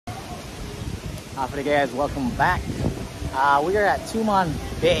Howdy guys, welcome back. We are at Tumon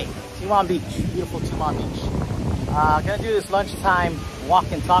Bay, Tumon Beach, beautiful Tumon Beach. Gonna do this lunchtime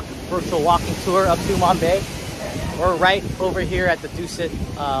walk and talk, virtual walking tour of Tumon Bay. We're right over here at the Dusit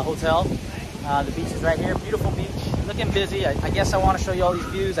Hotel. The beach is right here, beautiful beach, looking busy. I guess I want to show you all these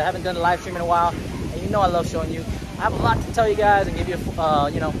views. I haven't done a live stream in a while, and you know I love showing you. I have a lot to tell you guys and give you,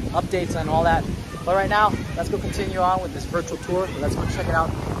 updates on all that. But right now, let's go continue on with this virtual tour. Let's go check it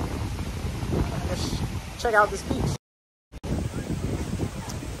out. Let's check out this beach.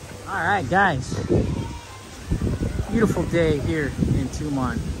 All right, guys. Beautiful day here in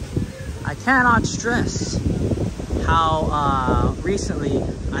Tumon. I cannot stress how recently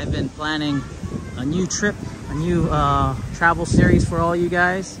I've been planning a new trip, a new travel series for all you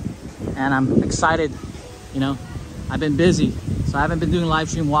guys, and I'm excited. You know, I've been busy, so I haven't been doing live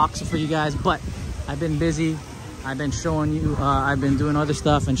stream walks for you guys, but I've been busy. I've been showing you, I've been doing other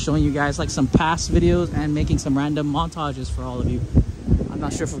stuff and showing you guys like some past videos and making some random montages for all of you. I'm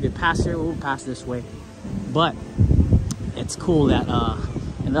not sure if we'll get past here, we'll pass this way, but it's cool that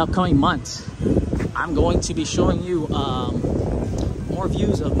in the upcoming months, I'm going to be showing you more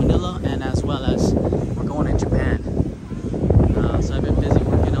views of Manila, and as well as we're going to Japan. So I've been busy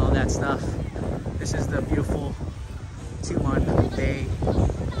working all that stuff. This is the beautiful Tumon Bay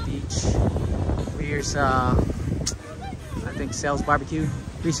Beach. Here's I think Sal's Barbecue.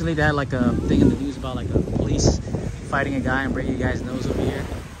 Recently they had like a thing in the news about like a police fighting a guy and breaking a guy's nose over here.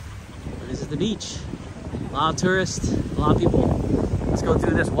 But this is the beach. A lot of tourists, a lot of people. Let's go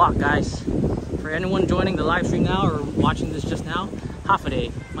through this walk, guys. For anyone joining the live stream now or watching this just now,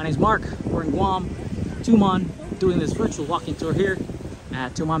 Hafade. My name's Mark. We're in Guam, Tumon, doing this virtual walking tour here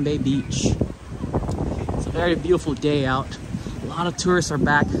at Tumon Bay Beach. It's a very beautiful day out. A lot of tourists are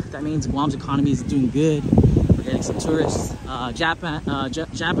back. That means Guam's economy is doing good. We're getting some tourists.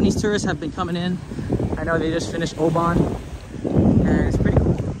 Japanese tourists have been coming in. I know they just finished Oban, and it's pretty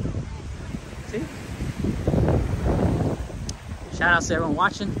cool. See? Shout out to everyone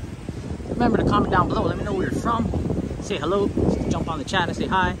watching. Remember to comment down below. Let me know where you're from. Say hello. Jump on the chat and say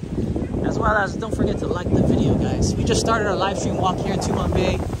hi. As well as don't forget to like the video, guys. We just started our live stream walk here in Tumon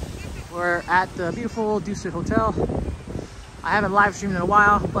Bay. We're at the beautiful Dusit Hotel. I haven't live streamed in a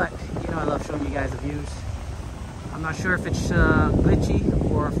while, but you know I love showing you guys the views. I'm not sure if it's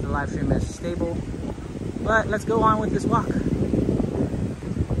glitchy or if the live stream is stable, but let's go on with this walk.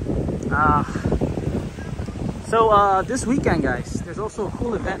 So this weekend, guys, there's also a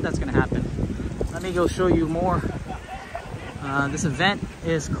cool event that's gonna happen. Let me go show you more. This event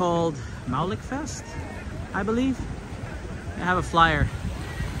is called Maulik Fest, I believe. I have a flyer.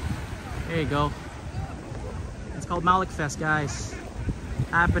 There you go. It's called Maulik Fest, guys.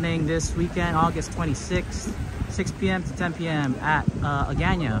 Happening this weekend, August 26th, 6 p.m. to 10 p.m. at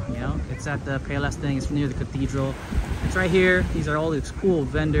Aganya. You know, it's at the Payless thing. It's near the cathedral. It's right here. These are all these cool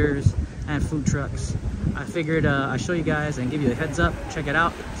vendors and food trucks. I figured I'd show you guys and give you a heads up. Check it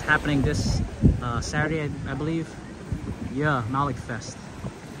out. It's happening this Saturday, I believe. Yeah, Maulik Fest.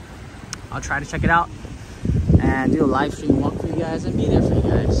 I'll try to check it out and do a live stream walk for you guys and be there for you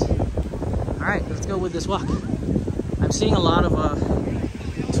guys. All right, let's go with this walk. I'm seeing a lot of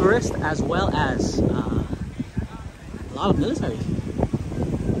tourists as well as a lot of military.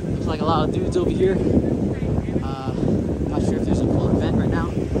 Looks like a lot of dudes over here. I'm not sure if there's a cool event right now,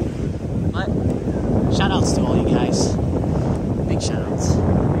 but shout outs to all you guys. Big shout outs.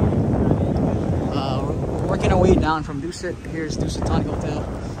 We're working our way down from Dusit. Here's Dusit Hotel.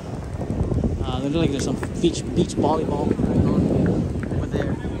 Looks like there's some beach volleyball going on over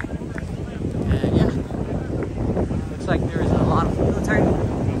there. And yeah, looks like there is a lot of military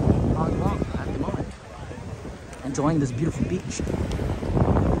on Guam at the moment, enjoying this beautiful beach.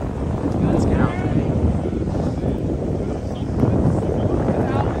 Let's get out.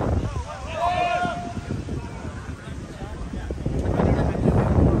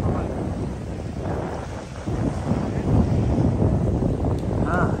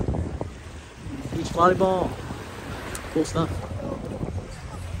 Beach volleyball, cool stuff.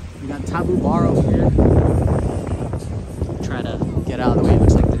 We got Taboo Bar over here. Try to get out of the way.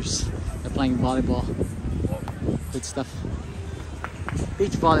 Looks like they're playing volleyball. Good stuff.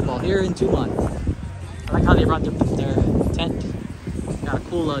 Beach volleyball here in Tumon. I like how they brought their tent. Got a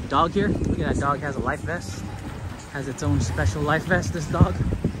cool dog here. Look at that dog, has a life vest. Has its own special life vest, this dog.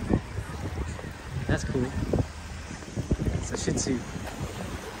 That's cool. It's a Shih Tzu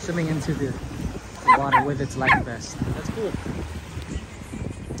swimming into the water with its life vest. That's cool.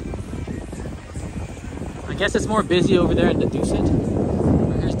 I guess it's more busy over there in the Dusit.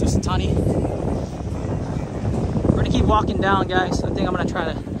 Here's Dusitani. We're gonna keep walking down, guys. I think I'm gonna try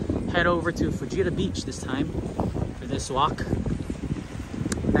to head over to Fujita Beach this time for this walk.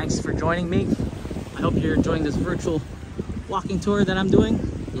 Thanks for joining me. I hope you're enjoying this virtual walking tour that I'm doing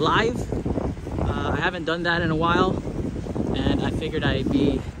live. I haven't done that in a while, and I figured I'd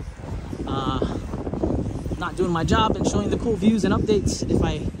be not doing my job and showing the cool views and updates if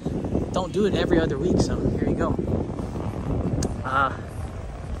I don't do it every other week. So here you go.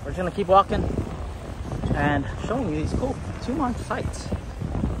 We're just gonna keep walking and showing you these cool Tumon sights.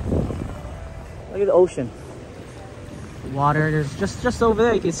 Look at the ocean. Water, there's just over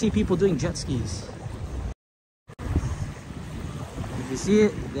there, you can see people doing jet skis. If you see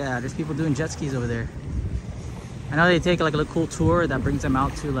it, yeah, there's people doing jet skis over there. I know they take like a little cool tour that brings them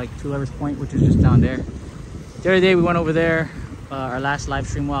out to like Two Lovers Point, which is just down there. The other day we went over there. Our last live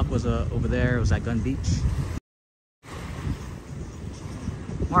stream walk was over there. It was at Gun Beach.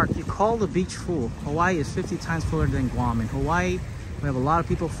 Mark, you call the beach full. Hawaii is 50 times fuller than Guam. In Hawaii, we have a lot of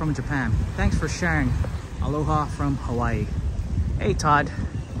people from Japan. Thanks for sharing. Aloha from Hawaii. Hey Todd,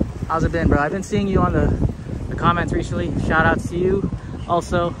 how's it been, bro? I've been seeing you on the comments recently. Shout out to you.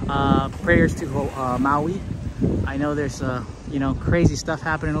 Also, prayers to Maui. I know there's you know, crazy stuff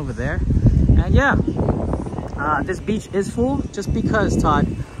happening over there. And yeah, this beach is full just because, Todd,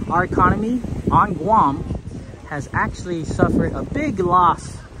 our economy on Guam has actually suffered a big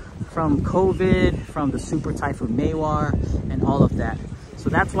loss from COVID, from the super typhoon Mawar and all of that. So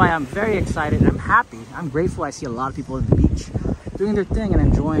that's why I'm very excited and I'm happy. I'm grateful I see a lot of people at the beach doing their thing and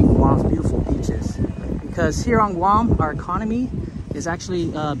enjoying Guam's beautiful beaches. Because here on Guam, our economy is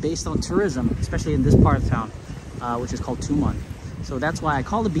actually based on tourism, especially in this part of town, which is called Tumon. So that's why I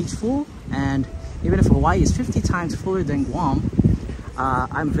call the beach full. And even if Hawaii is 50 times fuller than Guam,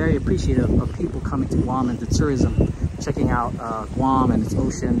 I'm very appreciative of people coming to Guam and the tourism, checking out Guam and its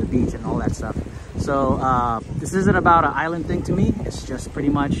ocean, the beach and all that stuff. So this isn't about an island thing to me. It's just pretty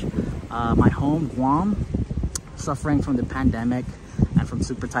much my home, Guam, suffering from the pandemic and from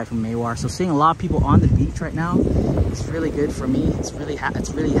Super Typhoon Mawar. So seeing a lot of people on the beach right now, it's really good for me. It's really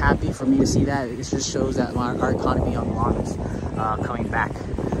happy for me to see that. It just shows that our economy on Guam is coming back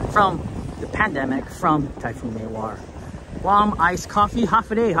from the pandemic, from Typhoon Mawar. Guam iced coffee, half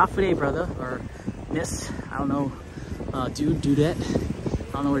a day, brother, or miss, I don't know, dudette,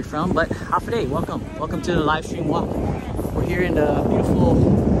 I don't know where you're from, but half a day, welcome to the live stream walk. We're here in the beautiful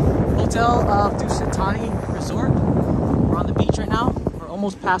hotel of Dusitani Resort. We're on the beach right now. We're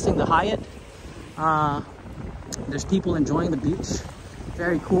almost passing the Hyatt. There's people enjoying the beach.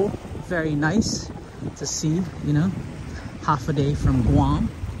 Very cool, very nice to see, you know, half a day from Guam.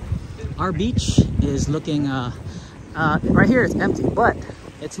 Our beach is looking, right here it's empty, but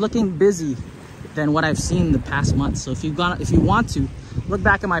it's looking busy than what I've seen the past month. So if you want to look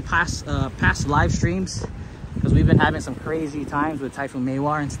back at my past live streams, because we've been having some crazy times with Typhoon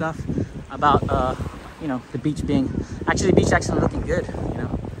Mawar and stuff, about you know, the beach actually looking good, you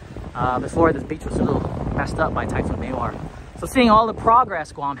know. Before, the beach was a little messed up by Typhoon Mawar. So seeing all the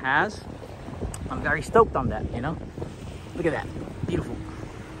progress Guam has, I'm very stoked on that, you know. Look at that, beautiful.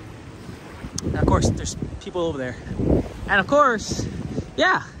 And of course there's people over there, and of course,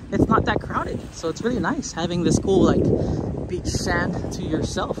 yeah, it's not that crowded, so it's really nice having this cool like beach sand to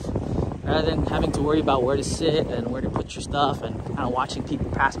yourself rather than having to worry about where to sit and where to put your stuff and kind of watching people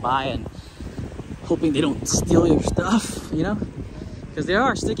pass by and hoping they don't steal your stuff, you know, because there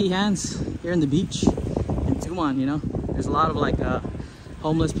are sticky hands here in the beach in Tumon, you know. There's a lot of like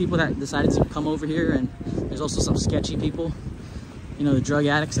homeless people that decided to come over here, and there's also some sketchy people, you know, the drug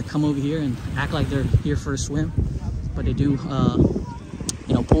addicts that come over here and act like they're here for a swim, but they do,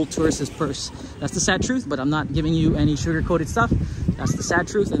 you know, pull tourists' purse. That's the sad truth, but I'm not giving you any sugar-coated stuff. That's the sad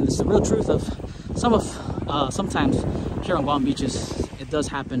truth, and it's the real truth of sometimes here on Guam beaches, it does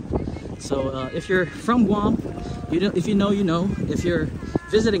happen. So if you're from Guam, if you know, you know. If you're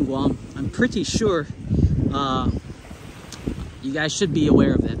visiting Guam, I'm pretty sure you guys should be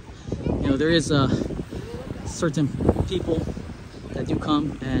aware of that. You know, there is certain people that do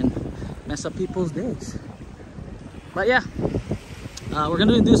come and mess up people's days. But yeah, we're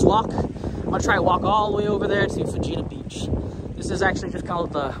gonna do this walk. I'm gonna try to walk all the way over there to Fujita Beach. This is actually just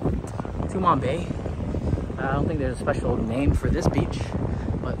called the Tumon Bay. I don't think there's a special name for this beach,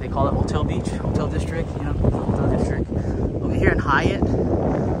 but they call it Hotel Beach, Hotel District, you know, Hotel District. Over here in Hyatt,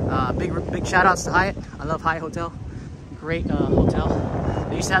 big shout outs to Hyatt. I love Hyatt Hotel, great hotel.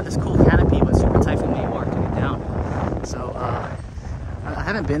 They used to have this cool canopy, but Super Typhoon Mawar took it down. So I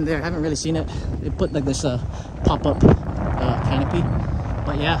haven't been there, I haven't really seen it. They put like this pop-up canopy,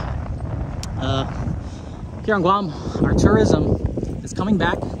 but yeah, here on Guam, our tourism is coming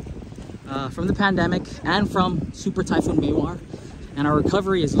back from the pandemic and from Super Typhoon Mawar. and our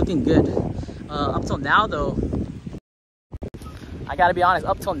recovery is looking good. Up till now though, I gotta be honest,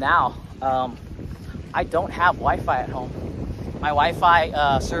 up till now, I don't have Wi-Fi at home. My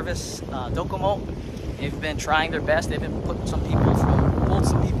Wi-Fi service, Docomo, they've been trying their best. They've been pulled some people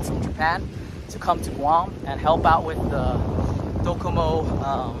from Japan to come to Guam and help out with the Docomo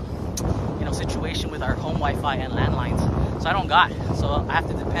situation with our home Wi-Fi and landlines. So I don't got, so I have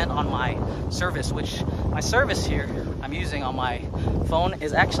to depend on my service, which my service here I'm using on my phone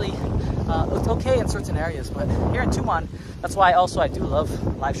is actually it's okay in certain areas, but here in Tumon, that's why also I do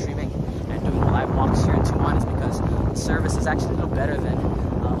love live streaming and doing live walks here in Tumon, is because the service is actually a little better than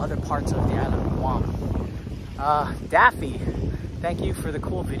other parts of the island of Guam. Daffy, thank you for the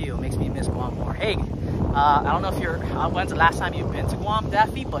cool video. Makes me miss Guam more. Hey, I don't know if you're, when's the last time you've been to Guam,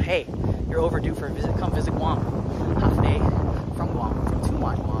 Daffy, but hey, you're overdue for a visit. Come visit Guam. Half a day from Guam, from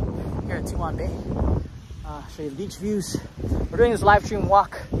Tumon, Guam, here at Tumon Bay. Show you the beach views. We're doing this live stream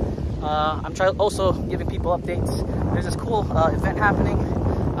walk. I'm also giving people updates. There's this cool event happening.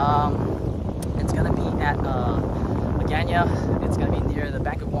 It's gonna be at Agana. It's gonna be near the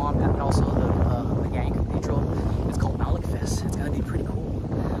Bank of Guam and also the Agana Cathedral. It's called Malik Fest. It's gonna be pretty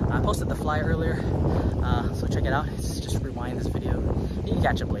cool. I posted the flyer earlier, so check it out. It's just rewind this video. You can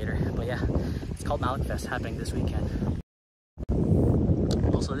catch up later, but yeah, it's called Malik Fest, happening this weekend.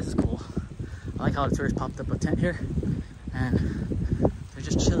 Also, this is cool. I like how the tourists popped up a tent here, and they're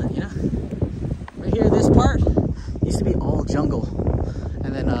just chilling, you know? Right here, this part used to be all jungle,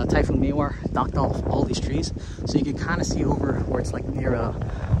 and then Typhoon Mewar knocked off all these trees, so you can kind of see over where it's like near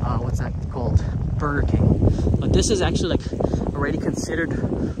what's that called, Burger King. But this is actually like already considered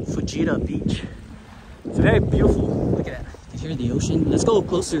Fujita beach. It's very beautiful. Look at that. You can hear the ocean. Let's go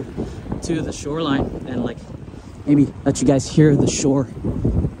closer to the shoreline and like maybe let you guys hear the shore.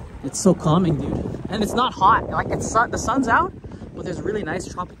 It's so calming, dude. And it's not hot. Like the sun's out, but there's a really nice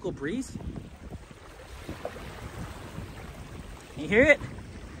tropical breeze. Can you hear it?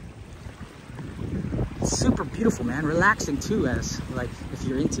 It's super beautiful, man. Relaxing too, as like if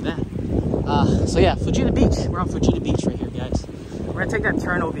you're into that. So yeah, Fujita Beach. We're on Fujita Beach right here, guys. We're gonna take that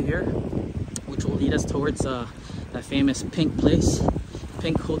turn over here, which will lead us towards that famous pink place,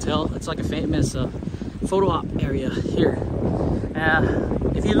 pink hotel. It's like a famous photo op area here.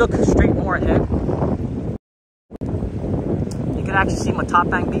 If you look straight more ahead, you can actually see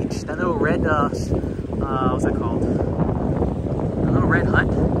Matapang Beach. That little red, what's that called? A little red hut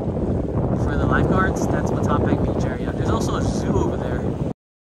for the lifeguards. That's Matapang Beach area. There's also a zoo over there.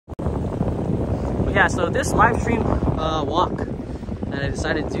 But yeah, so this live stream walk that I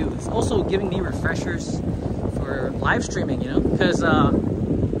decided to do is also giving me refreshers for live streaming, you know, because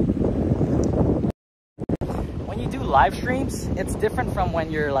when you do live streams, it's different from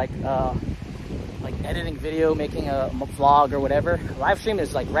when you're like editing video, making a vlog or whatever. Live stream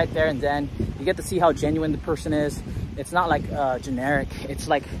is like right there and then. You get to see how genuine the person is. It's not like generic. It's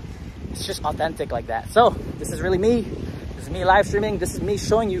like, it's just authentic like that. So this is really me. This is me live streaming. This is me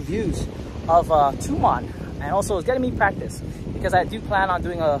showing you views of Tumon, and also it's getting me practice, because I do plan on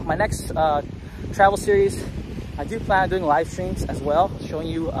doing my next travel series. I do plan on doing live streams as well, showing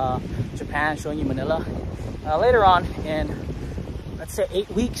you Japan, showing you Manila. Later on in, let's say 8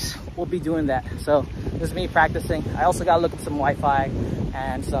 weeks, we'll be doing that. So this is me practicing. I also got to look at some Wi-Fi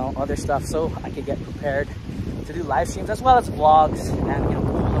and some other stuff so I can get prepared to do live streams as well as vlogs and, you know,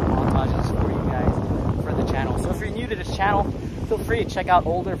 cool little montages for you guys for the channel. So if you're new to this channel, feel free to check out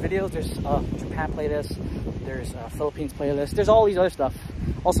older videos. There's Japan playlist, there's Philippines playlist, there's all these other stuff.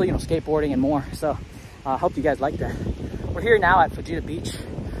 Also, you know, skateboarding and more. So I hope you guys like that. We're here now at Fujita Beach.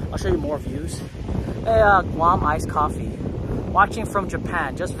 I'll show you more views. Hey, Guam iced coffee. Watching from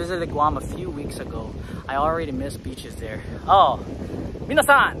Japan. Just visited Guam a few weeks ago. I already miss beaches there. Oh,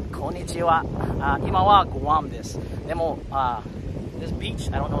 minasan, konnichiwa. Ima wa Guam desu. Demo, this beach,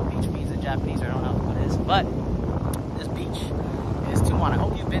 I don't know what beach means in Japanese, or I don't know what it is, but this beach is Tumon. I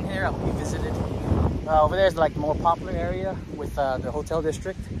hope you've been here. I hope you visited. Over there is like the more popular area with the hotel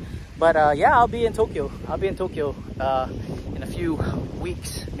district. But yeah, I'll be in Tokyo. I'll be in Tokyo in a few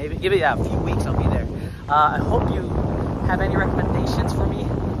weeks. Maybe give it a few weeks. I'll be there. I hope you have any recommendations for me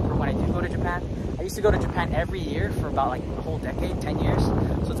for when I do go to Japan. I used to go to Japan every year for about like a whole decade, 10 years.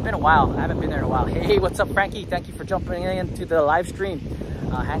 So it's been a while. I haven't been there in a while. Hey, what's up, Frankie? Thank you for jumping into the live stream.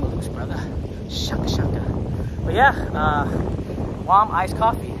 Hang loose, brother. Shaka shaka. But yeah, Guam iced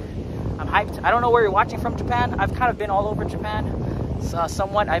coffee. I'm hyped. I don't know where you're watching from Japan. I've kind of been all over Japan.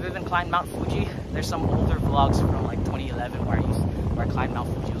 Somewhat. I've even climbed Mount Fuji. There's some older vlogs from like 2011 where I climbed Mount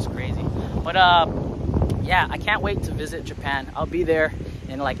Fuji. It was crazy. But yeah, I can't wait to visit Japan. I'll be there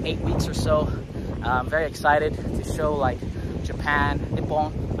in like 8 weeks or so. I'm very excited to show like Japan,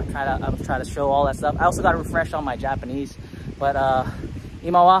 Nippon. I'm trying to show all that stuff. I also got to refresh on my Japanese, but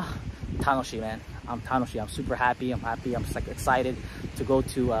imawa tanoshi, man. I'm super happy. I'm just like excited to go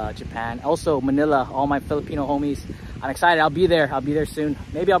to Japan. Also Manila, all my Filipino homies. I'm excited. I'll be there soon.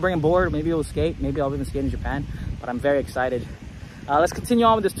 Maybe I'll bring a board. Maybe we'll skate. Maybe I'll even skate in Japan. But I'm very excited. Let's continue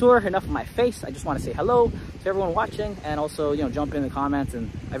on with this tour. Enough of my face. I just want to say hello to everyone watching, and also, you know, jump in the comments,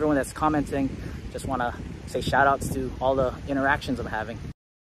 and everyone that's commenting. Just want to say shout outs to all the interactions I'm having.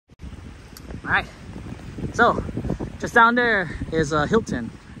 All right. So just down there is Hilton.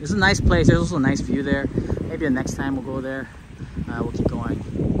 This is a nice place. There's also a nice view there. Maybe the next time we'll go there. We'll keep going.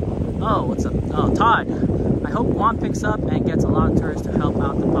 Oh, what's up? Oh, Todd. I hope Guam picks up and gets a lot of tourists to help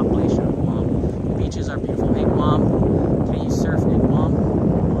out the population of Guam. The beaches are beautiful. Hey, Guam, can you surf in Guam?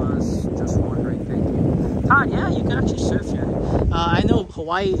 Was just wondering. Thank you. Todd, yeah, you can actually surf here. I know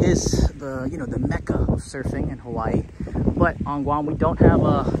Hawaii is the mecca of surfing in Hawaii. But on Guam, we don't have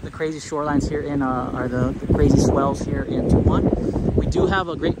the crazy shorelines here or the crazy swells here in Tumon. We do have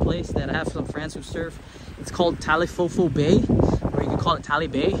a great place that I have some friends who surf. It's called Talifofo Bay, or you can call it Tally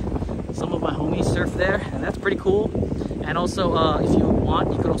Bay. Some of my homies surf there, and that's pretty cool. And also, if you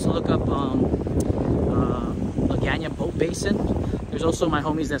want, you could also look up Aganya Boat Basin. There's also my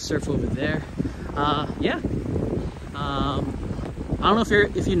homies that surf over there. Yeah. I don't know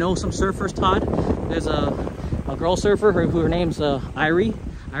if you know some surfers, Todd. There's a girl surfer who her name's Irie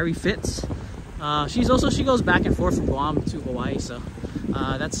Fitz. She goes back and forth from Guam to Hawaii, so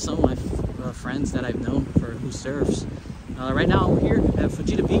that's some of my friends that I've known who surfs. Right now we're here at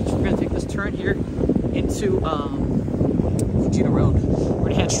Fujita Beach. We're gonna take this turn here into Fujita Road. We're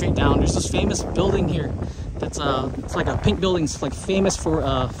gonna head straight down. There's this famous building here that's it's like a pink building. It's like famous for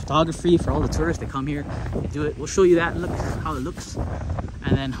photography for all the tourists. They come here, they do it. We'll show you that, look how it looks,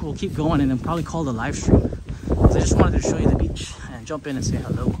 and then we'll keep going, and then probably call the live stream. I just wanted to show you the beach and jump in and say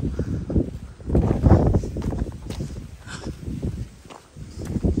hello.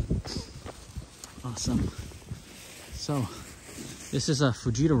 Awesome. So this is a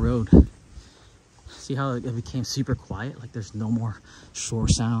Fujita Road. See how it became super quiet? Like there's no more shore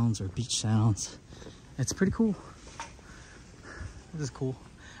sounds or beach sounds. It's pretty cool. This is cool.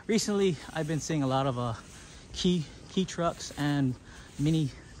 Recently, I've been seeing a lot of key trucks and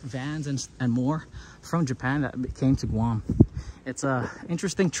mini vans and more from Japan that came to Guam. It's a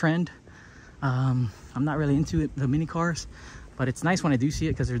interesting trend. I'm not really into the mini cars, but it's nice when I do see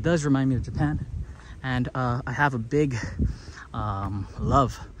it because it does remind me of Japan. And I have a big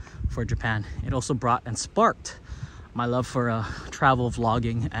love for Japan. It also brought and sparked my love for travel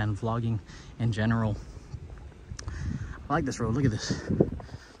vlogging and vlogging in general. I like this road. Look at this.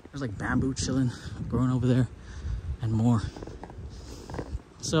 There's like bamboo chilling, growing over there, and more.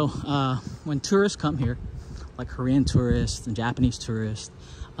 So when tourists come here, like Korean tourists and Japanese tourists,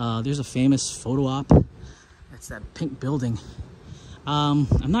 there's a famous photo op. It's that pink building. I'm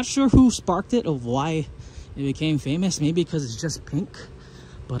not sure who sparked it, of why it became famous. Maybe because it's just pink,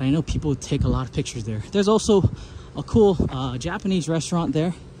 but I know people take a lot of pictures there. There's also a cool Japanese restaurant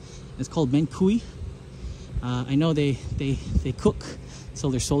there. It's called Menkui. I know they cook till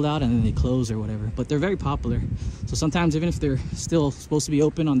they're sold out and then they close or whatever, but they're very popular. So sometimes, even if they're still supposed to be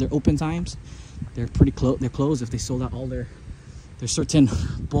open on their open times, they're they're closed if they sold out all their certain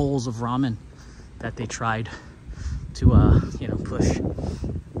bowls of ramen that they tried to push.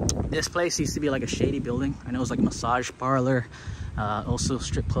 This place used to be like a shady building. I know it was like a massage parlor, also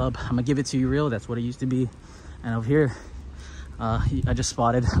strip club. I'm gonna give it to you real. That's what it used to be. And over here, I just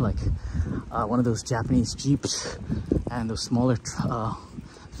spotted like one of those Japanese Jeeps and those smaller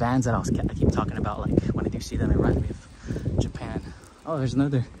vans that I keep talking about. Like when I do see them, it reminds me of Japan. Oh, there's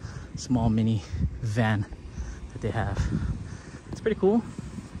another small mini van that they have. It's pretty cool.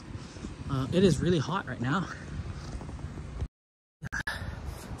 It is really hot right now.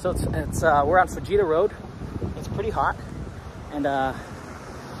 So we're on Fujita Road. It's pretty hot, and I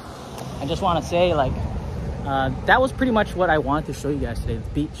just want to say, like, that was pretty much what I wanted to show you guys today, the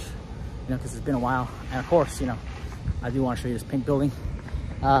beach, because it's been a while. And of course, I do want to show you this pink building.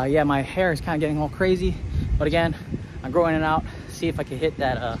 Yeah, my hair is kind of getting all crazy, but again, I'm growing it out. See if I can hit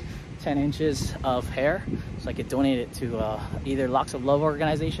that 10 inches of hair, so I could donate it to either Locks of Love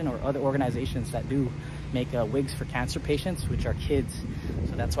organization or other organizations that do make wigs for cancer patients, which are kids.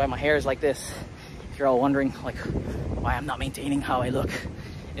 So that's why my hair is like this. If you're all wondering like why I'm not maintaining how I look,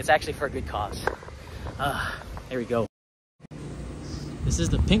 it's actually for a good cause. There we go. This is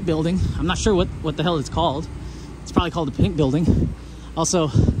the pink building. I'm not sure what the hell it's called. It's probably called the pink building. Also,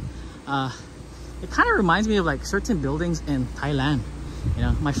 it kind of reminds me of like certain buildings in Thailand.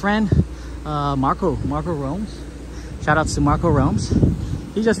 My friend Marco roams. Shout out to Marco Romes.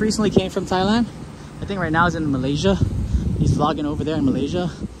 He just recently came from Thailand. I think right now he's in Malaysia. He's vlogging over there in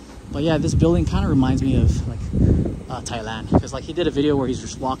Malaysia. But yeah, this building kind of reminds me of like Thailand, because like he did a video where he's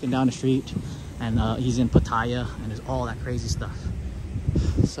just walking down the street and he's in Pattaya and there's all that crazy stuff.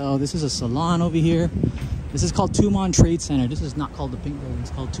 So this is a salon over here. This is called Tumon Trade Center. This is not called the Pink Building, it's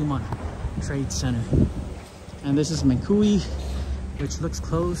called Tumon Trade Center. And this is Mengkui, which looks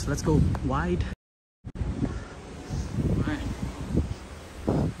closed. Let's go wide. All right.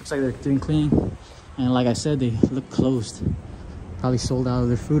 Looks like they're doing cleaning. And like I said, they look closed. Probably sold out of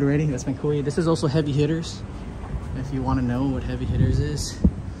their food already. That's Mengkui. This is also Heavy Hitters. If you want to know what Heavy Hitters is.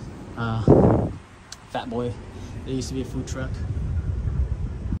 Fat Boy. There used to be a food truck.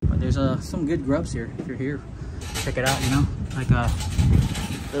 But there's some good grubs here. If you're here, check it out, you know. Like a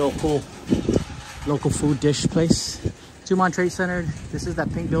little cool local food dish place. Tumon Trade Center. This is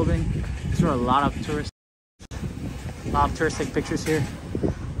that Pink Building. These are a lot of tourists. A lot of tourists take pictures here.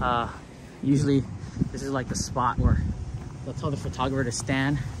 Usually this is like the spot where they'll tell the photographer to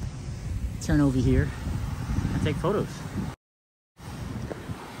stand, turn over here, and take photos.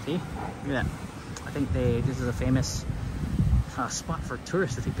 See? Look at that. I think this is a famous spot for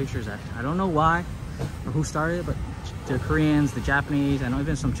tourists to take pictures at. I don't know why or who started it, but the Koreans, the Japanese, I know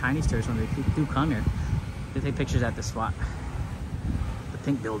even some Chinese tourists, when they do come here, they take pictures at this spot. The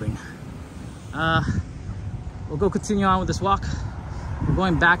Pink Building. We'll go continue on with this walk. We're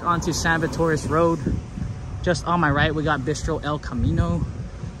going back onto San Vitores Road. Just on my right, we got Bistro El Camino.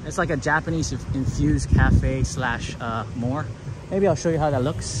 It's like a Japanese infused cafe slash more. Maybe I'll show you how that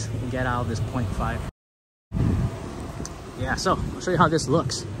looks. We'll get out of this 0.5. Yeah, so I'll show you how this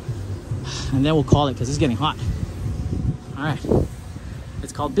looks. And then we'll call it because it's getting hot. All right.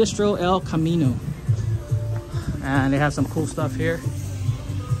 It's called Bistro El Camino. And they have some cool stuff here.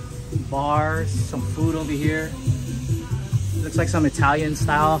 Bars, some food over here. Looks like some Italian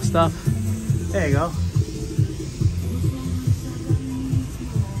style stuff. There you go.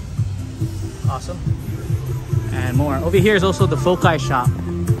 Awesome. And more. Over here is also the Fokai shop.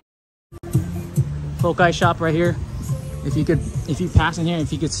 Fokai shop right here. If you pass in here,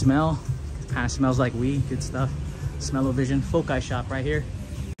 if you could smell, it kind of smells like weed, good stuff. Smell-o-vision. Fokai shop right here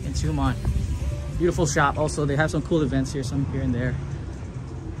in Tumon. Beautiful shop. Also, they have some cool events here, some here and there.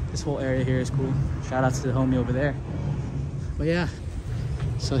 This whole area here is cool. Shout out to the homie over there. But yeah,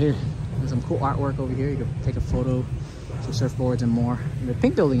 so here, there's some cool artwork over here. You can take a photo, some surfboards and more. And the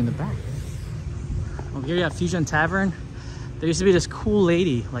Pink Building in the back. Over here you have Fusion Tavern. There used to be this cool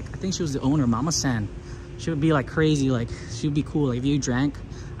lady, like I think she was the owner, Mama San. She would be like crazy, like she would be cool. Like if you drank,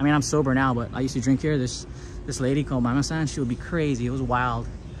 I mean I'm sober now, but I used to drink here. This lady called Mama San, she would be crazy. It was wild.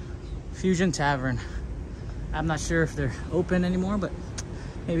 Fusion Tavern. I'm not sure if they're open anymore, but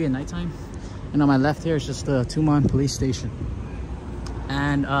maybe at nighttime. And on my left here is just the Tumon police station.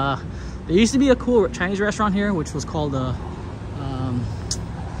 And there used to be a cool Chinese restaurant here, which was called I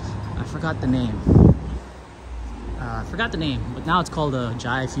forgot the name. But now it's called a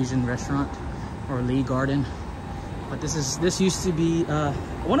Jai Fusion Restaurant or Lee Garden. But this used to be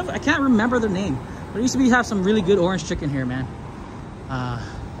I can't remember the name, but it used to have some really good orange chicken here, man.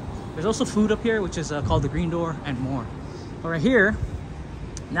 There's also food up here, which is called the Green Door and more. But right here,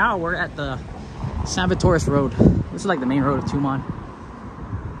 now we're at the San Vitores Road. This is like the main road of Tumon.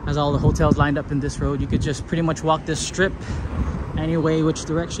 Has all the hotels lined up in this road. You could just pretty much walk this strip any way, which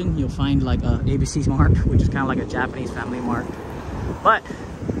direction. You'll find like a ABC Mart, which is kind of like a Japanese family mart. But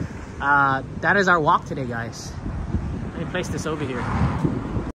that is our walk today, guys. Let me place this over here.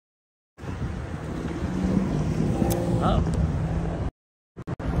 Oh.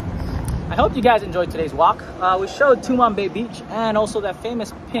 I hope you guys enjoyed today's walk. We showed Tumon Bay Beach and also that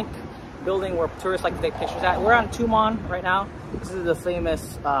famous pink building where tourists like to take pictures at. We're on Tumon right now. This is the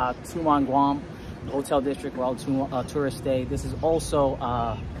famous Tumon Guam hotel district where all tourists stay. This is also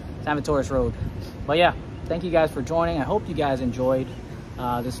San Vitores Road. But yeah, thank you guys for joining. I hope you guys enjoyed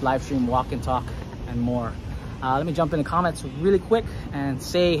this live stream, walk and talk and more. Let me jump in the comments really quick and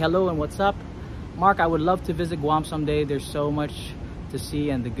say hello and what's up. Mark, I would love to visit Guam someday. There's so much to see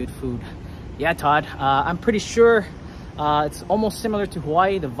and the good food. Yeah, Todd, I'm pretty sure it's almost similar to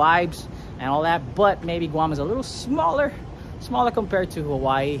Hawaii, the vibes and all that, but maybe Guam is a little smaller compared to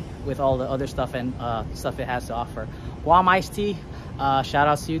Hawaii with all the other stuff and stuff it has to offer. Guam iced tea, shout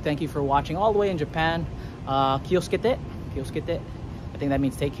out to you. Thank you for watching all the way in Japan. Kioskete. I think that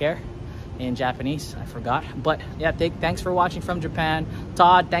means take care in Japanese. I forgot. But yeah, thanks for watching from Japan.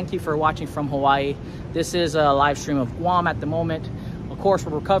 Todd, thank you for watching from Hawaii. This is a live stream of Guam at the moment. Of course,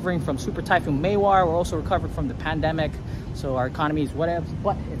 we're recovering from Super Typhoon Maywar. We're also recovering from the pandemic. So our economy is whatever,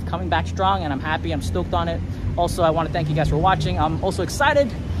 but it's coming back strong and I'm happy. I'm stoked on it. Also, I want to thank you guys for watching. I'm also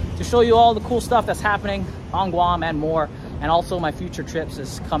excited to show you all the cool stuff that's happening on Guam and more. And also my future trips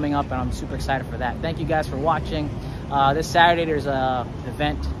is coming up and I'm super excited for that. Thank you guys for watching. This Saturday, there's an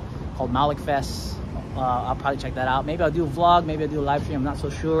event called Malik Fest. I'll probably check that out. Maybe I'll do a vlog, maybe I'll do a live stream, I'm not so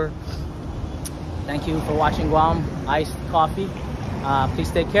sure. Thank you for watching Guam Iced Coffee.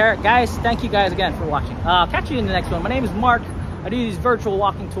 Please take care. Guys, thank you guys again for watching. Catch you in the next one. My name is Mark. I do these virtual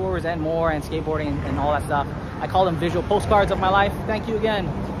walking tours and more, and skateboarding and all that stuff. I call them visual postcards of my life. Thank you again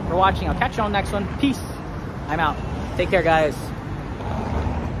for watching. I'll catch you on the next one. Peace. I'm out. Take care, guys.